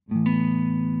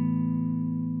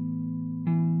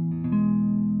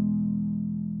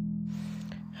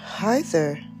Hi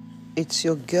there, it's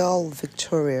your girl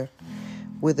Victoria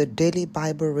with a daily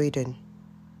Bible reading.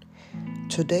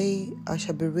 Today I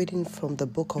shall be reading from the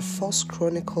book of 1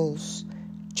 Chronicles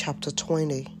chapter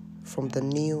 20 from the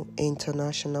New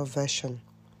International Version.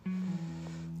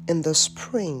 In the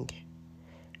spring,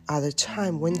 at the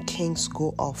time when kings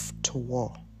go off to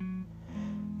war,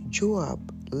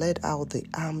 Joab led out the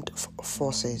armed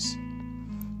forces.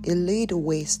 He laid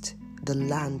waste the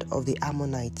land of the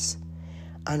Ammonites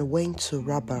and went to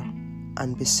Rabbah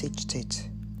and besieged it.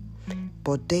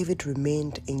 But David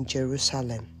remained in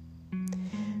Jerusalem.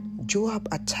 Joab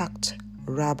attacked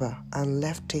Rabbah and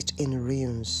left it in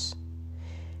ruins.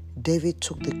 David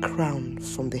took the crown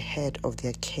from the head of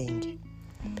their king.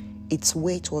 Its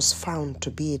weight was found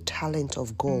to be a talent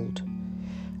of gold,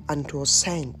 and it was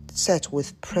set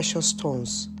with precious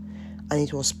stones, and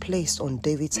it was placed on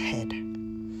David's head.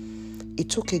 He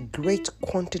took a great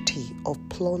quantity of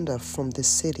plunder from the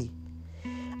city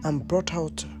and brought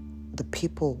out the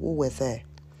people who were there,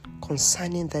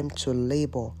 consigning them to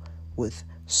labor with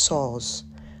saws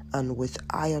and with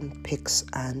iron picks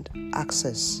and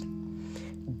axes.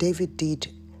 David did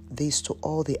this to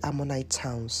all the Ammonite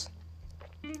towns.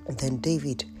 Then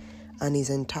David and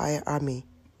his entire army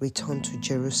returned to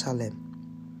Jerusalem.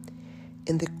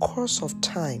 In the course of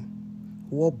time,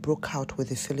 war broke out with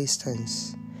the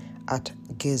Philistines at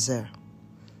Gezer.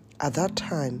 At that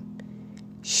time,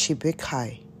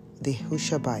 Shibbekai the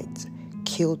Hushabite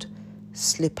killed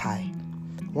Slippai,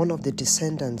 one of the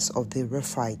descendants of the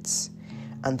Rephites,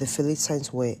 and the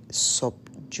Philistines were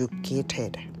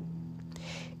subjugated.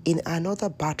 In another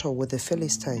battle with the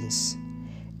Philistines,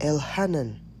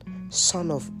 Elhanan, son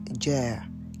of Jair,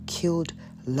 killed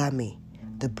Lami,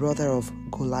 the brother of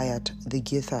Goliath the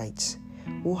Gittite,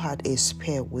 who had a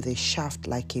spear with a shaft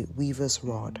like a weaver's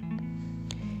rod.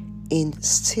 In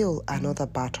still another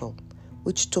battle,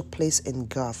 which took place in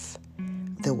Gath,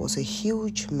 there was a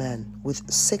huge man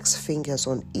with 6 fingers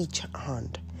on each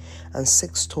hand and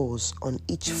 6 toes on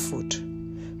each foot,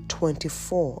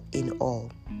 24 in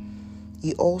all.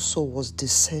 He also was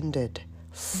descended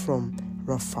from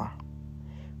Rapha.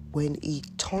 When he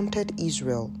taunted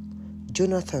Israel,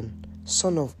 Jonathan,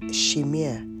 son of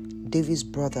Shimea, David's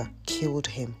brother, killed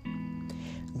him.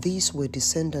 These were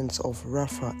descendants of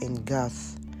Rapha in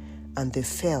Gath, and they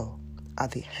fell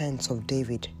at the hands of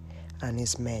David and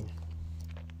his men.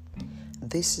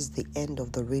 This is the end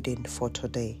of the reading for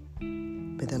today.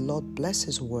 May the Lord bless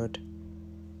His word,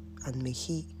 and may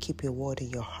He keep your word in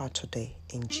your heart today.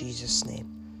 In Jesus'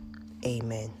 name,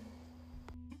 amen.